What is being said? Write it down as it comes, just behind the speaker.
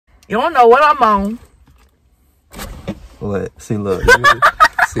You don't know what I'm on. What? See, look.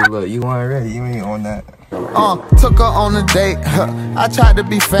 Look, you weren't ready. You ain't on that. Took her on a date. I tried to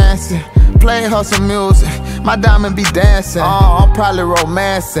be fancy. Play her some music. My diamond be dancing. I'm probably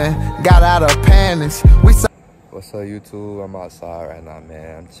romancing. Got out of panties. What's up, YouTube? I'm outside right now,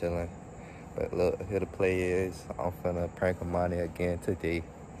 man. I'm chilling. But look, here the play is. I'm finna prank Imanii again today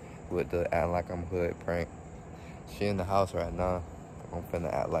with the act like I'm hood prank. She in the house right now. I'm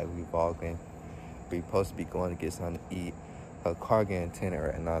finna act like we vlogging. We supposed to be going to get something to eat. Her car getting tinted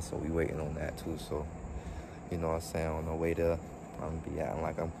right now, so we waiting on that too. So, you know what I'm saying? On the way there, I'm gonna be acting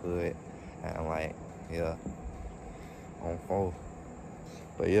like I'm hood. Acting like, yeah, on phone.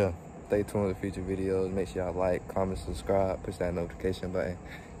 But yeah, stay tuned to future videos. Make sure y'all like, comment, subscribe, push that notification button.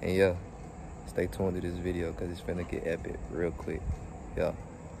 And yeah, stay tuned to this video because it's finna get epic real quick. Yeah.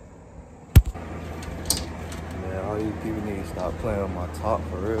 Man, all you people need to stop playing with my top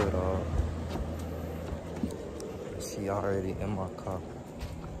for real, dog. She already in my car.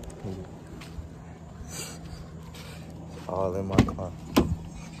 It's all in my car.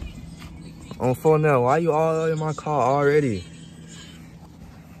 On phone now, why you all in my car already?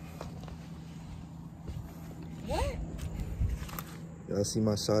 What? Y'all see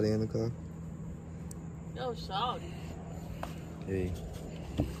my shawty in the car? Yo, shawty. Hey.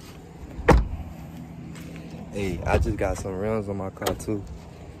 Hey, I just got some rims on my car too.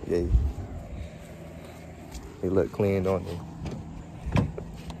 Yeah. They look clean, don't they?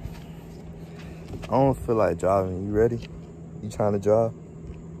 I don't feel like driving. You ready? You trying to drive?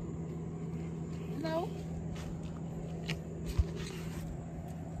 No.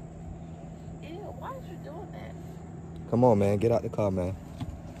 Ew, why are you doing that? Come on, man. Get out the car, man.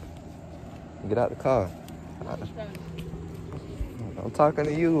 Get out the car. I'm talking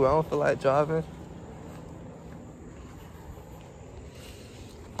to you. I don't feel like driving.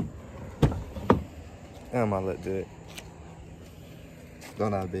 Damn, I look good.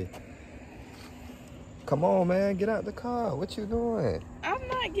 Don't I be? Come on, man. Get out the car. What you doing? I'm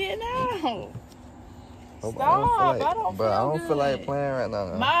not getting out. Oh, Stop. I don't feel like playing right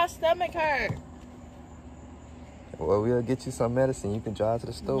now. My stomach hurt. Well, we'll get you some medicine. You can drive to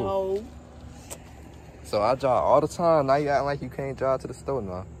the store. No. So I drive all the time. Now you acting like you can't drive to the store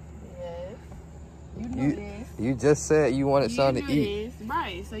now. Yes. You knew this. You just said you wanted something to eat. This.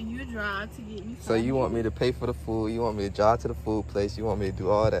 Right. So you drive to get me something. So you want me to pay for the food. You want me to drive to the food place. You want me to do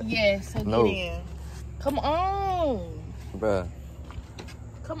all that. Yes. So no. Get in. Come on. Bruh.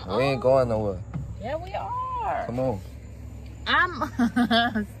 Come on. We ain't going nowhere. Yeah, we are. Come on.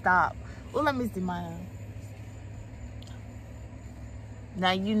 I'm... Stop. Well, let me see mine.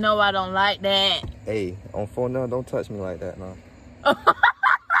 Now, you know I don't like that. Hey, on phone now, don't touch me like that now.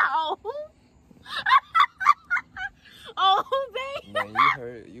 Oh. Oh, baby. Man,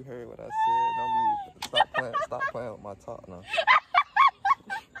 you heard what I said. Don't be, stop playing with my talk now.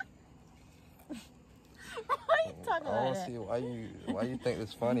 Why you talking I don't like that? see why you think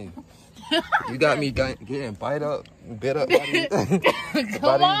it's funny. You got me getting bit up by these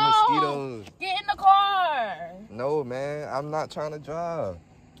mosquitoes. Get in the car. No, man, I'm not trying to drive.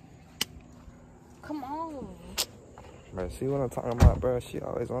 Come on. Bro, see what I'm talking about, bro? She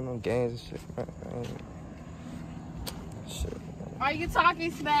always on them games and shit, man. Shit, man. Are you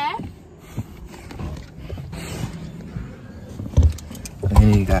talking smack? I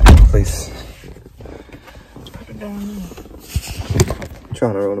ain't got no place. Put it down here.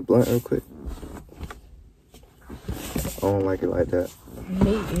 Trying to roll a blunt real quick. I don't like it like that.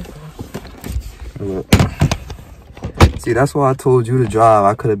 Me either. Look. See, that's why I told you to drive.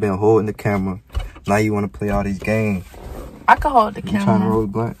 I could have been holding the camera. Now you want to play all these games. I can hold the camera. You trying to roll a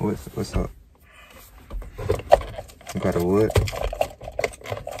blunt? What's up? You got a wood?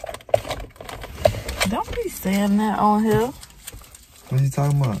 Don't be saying that on here. What you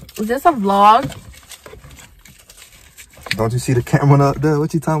talking about? Is this a vlog? Don't you see the camera up there?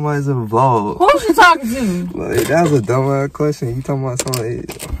 What you talking about is a vlog? Who's you talking to? Like, that was a dumb-ass question. You talking about something?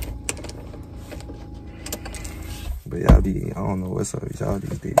 But y'all be, I don't know what's up with y'all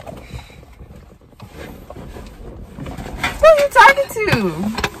these days. Who are you talking to?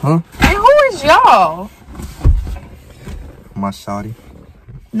 Huh? And who is y'all? My shawty.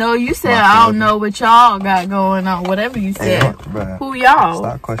 No, you said I don't know what y'all got going on. Whatever you said. Hey, bruh, who y'all?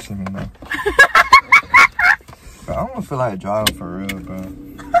 Stop questioning me, man. Bro, I don't feel like driving for real, bro.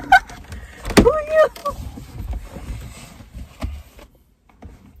 Who you?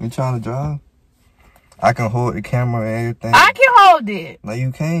 You trying to drive? I can hold the camera and everything. I can hold it. No,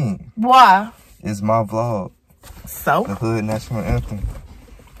 you can't. Why? It's my vlog. So? The Hood National Anthem.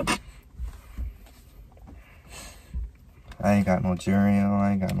 I I ain't got no jewelry on.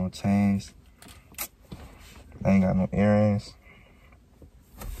 I ain't got no chains. I ain't got no earrings.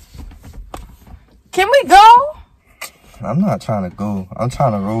 Can we go? I'm not trying to go. I'm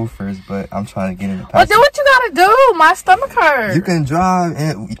trying to roll first, but I'm trying to get in the Well, passenger. do what you gotta do. My stomach hurts. You can drive,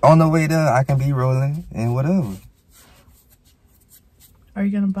 and on the way there, I can be rolling and whatever. Are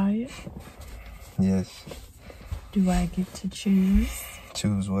you gonna buy it? Yes. Do I get to choose?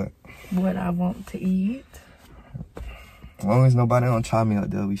 Choose what? What I want to eat. As long as nobody don't try me up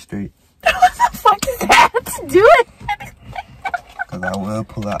there, we straight. What the fuck does that have to do with it? Cause I will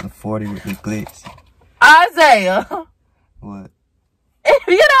pull out the 40 with the glitz. Isaiah. What? If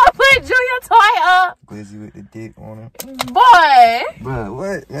you don't put Junior toy up. Glizzy with the dick on it. Boy. Bruh,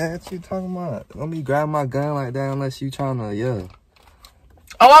 what, man? What you talking about? Don't be grabbing my gun like that unless you trying to, yeah.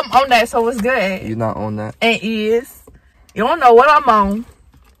 Oh, I'm on that, so it's good. You not on that? It is. You don't know what I'm on.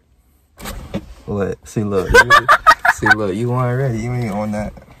 What? See, look. See, look. You weren't ready. You ain't on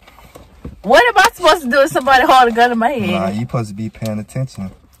that. What am I supposed to do if somebody hold a gun in my head? Nah, you supposed to be paying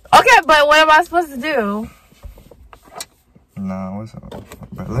attention. Okay, but what am I supposed to do? Nah, what's up?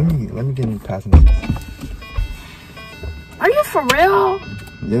 Bro, let me get in the passengers. Are you for real?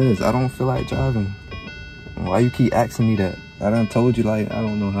 Yes, I don't feel like driving. Why you keep asking me that? I done told you like, I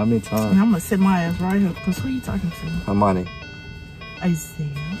don't know how many times. I'm gonna sit my ass right here, because who are you talking to? Imanii.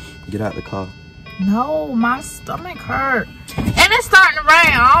 Isaiah. Get out the car. No, my stomach hurt. And it's starting to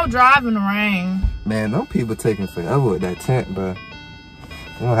rain. I don't drive in the rain. Man, them people taking forever with that tent, bro.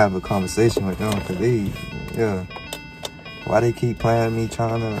 You don't have a conversation with them, because they, yeah. Why they keep playing me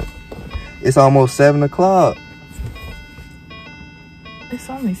trying to... It's almost 7 o'clock. It's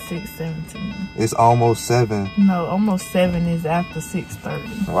only 6:17. It's almost 7. No, almost 7 is after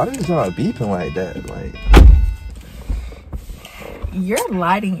 6:30. Why they y'all beeping like that? Like... Your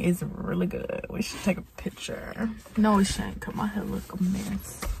lighting is really good. We should take a picture. No, we shouldn't, because my hair look a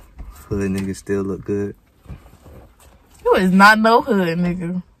mess. Hood niggas still look good. You is not no hood,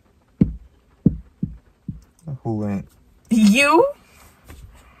 nigga. Who ain't? You?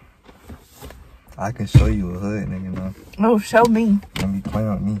 I can show you a hood nigga now. Oh, show me. Don't be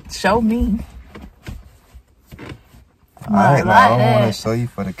playing with me. Show me. Alright, now I don't that. want to show you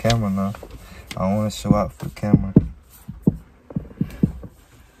for the camera now. I don't want to show out for the camera.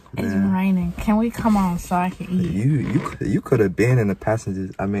 It's Man. raining. Can we come on so I can eat? You could have been in the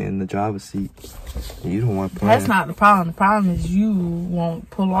passengers. I mean, in the driver's seat. You don't want to play. That's not the problem. The problem is you won't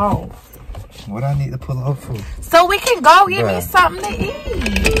pull off. What I need to pull off for? So we can go get me Bruh. something to eat.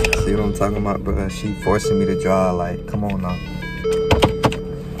 See what I'm talking about, bro? She forcing me to drive. Like, come on now.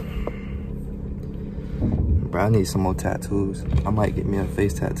 Bro, I need some more tattoos. I might get me a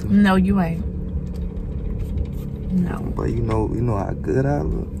face tattoo. No, you ain't. No. But you know how good I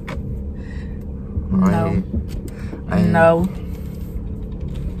look. No. I ain't. No.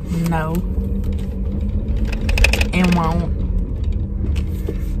 No. And won't.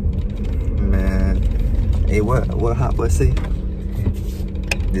 Man. Hey, what hot boy say?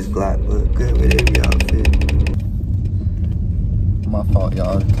 This Glock look good with every outfit. My fault,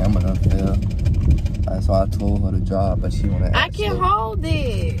 y'all. The camera done fell. That's why I told her to drive, but she wanna I can hold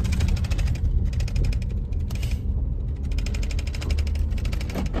it.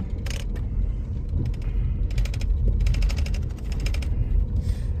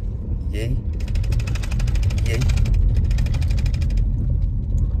 Yay. Yay.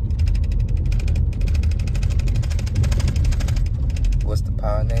 What's the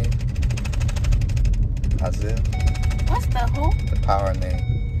power name? Isaiah? What's the who? The power name.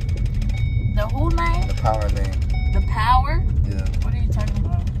 The who name? The power name. The power? Yeah. What are you talking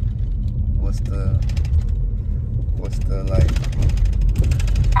about? What's the like,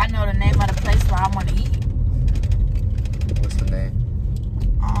 I know the name of the place where I want to eat. what's the name?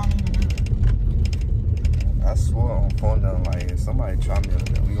 I don't even know. I swore on phone down, like, if somebody try me on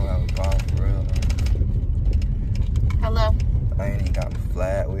that, we gonna have a problem for real. Hello? I ain't even got my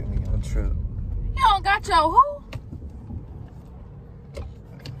flag with me on the trip. You don't got your who? You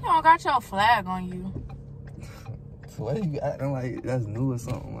don't got your flag on you. So why you acting like that's new or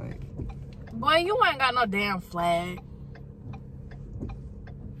something? Like, Boy, you ain't got no damn flag.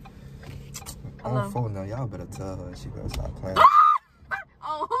 Hello? on phone now, y'all better tell her she better stop playing.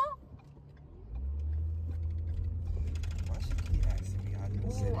 Oh, Why she keep asking me? I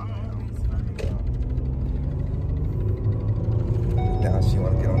didn't say that. Now she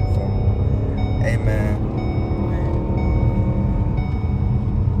wanna get on the phone. Hey man.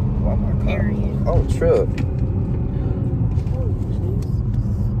 Why my car? Period. Oh, trip.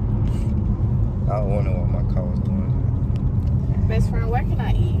 I was wondering what my car was doing. Best friend, where can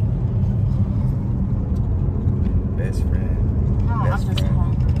I eat? best friend. No, I'm just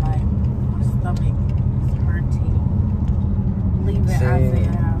hungry. Like, my stomach is hurting. Leaving Isaiah's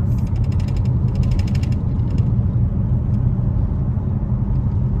house.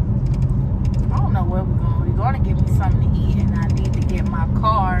 I don't know where we're going. We're going to get me something to eat, and I need to get my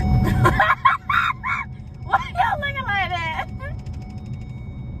car. Why y'all looking like that?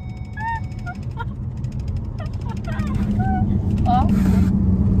 Oh.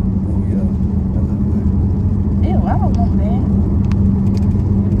 Oh, yeah. That look good. Ew, I don't want that.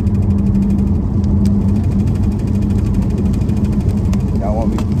 Y'all want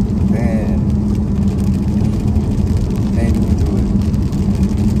me? Man. Can't even do it.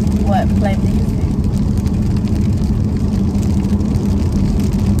 What? Play music?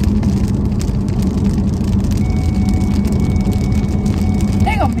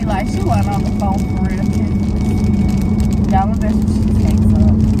 They gonna be like, she wasn't on the phone for real, too. Y'all, I bet she takes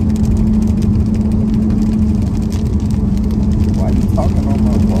up. Why you talking on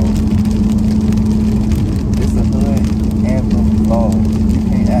my phone? It's a hood anthem vlog. You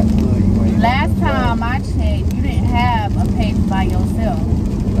can't act hood. You ain't. Last time I checked, you didn't have a page by yourself.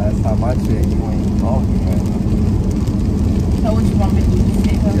 Last time I checked, you ain't talking right now. So what you want me to do? Just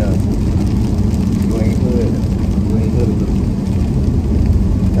sit here? Yeah. You ain't hood. You ain't hood enough.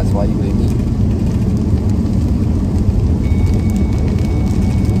 That's why you with me.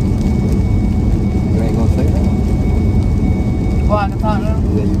 You ain't gonna say that? Well, I can talk now.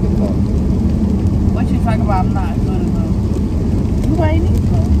 Yeah, you can talk. What you talking about? I'm not good enough. You ain't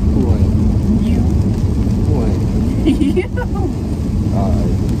either. Who ain't? You. Who ain't? You.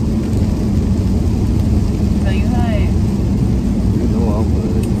 Alright. So you ain't. You know I'm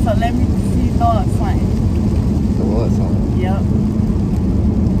hood. So let me see you throw up something. So what, son? Yep.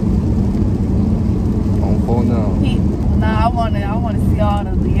 On phone now. Nah, I wanna see all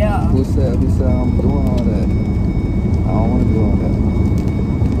of the yeah. Who said I'm doing all that? I don't want to do all that.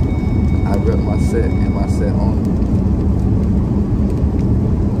 I ripped my set and my set on.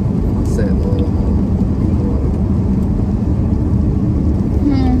 My set loyal on.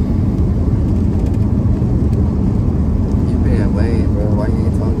 You being lame, bro. Why you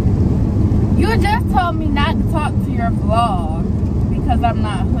ain't talking? You just told me not to talk to your vlog because I'm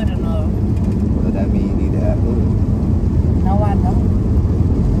not hood enough. Well, that mean you need to act hood. No, I don't.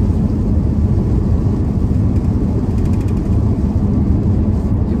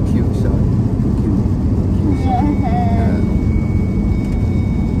 You cute, shawty. You cute. Cute, shawty. Yeah.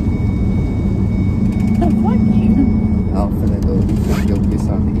 Fuck you. I'm finna go get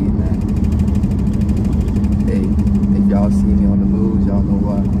something to eat, man. Hey, if y'all see me on the news, y'all know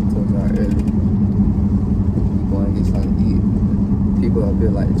why. I told y'all earlier. You going to get something to eat. People up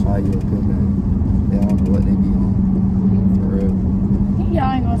here like to try you up here, man. They don't know what they be on. For real.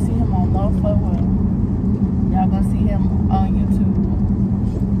 Y'all ain't gonna see him on no photo. Y'all gonna see him on YouTube.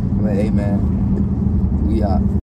 But hey, man, we out.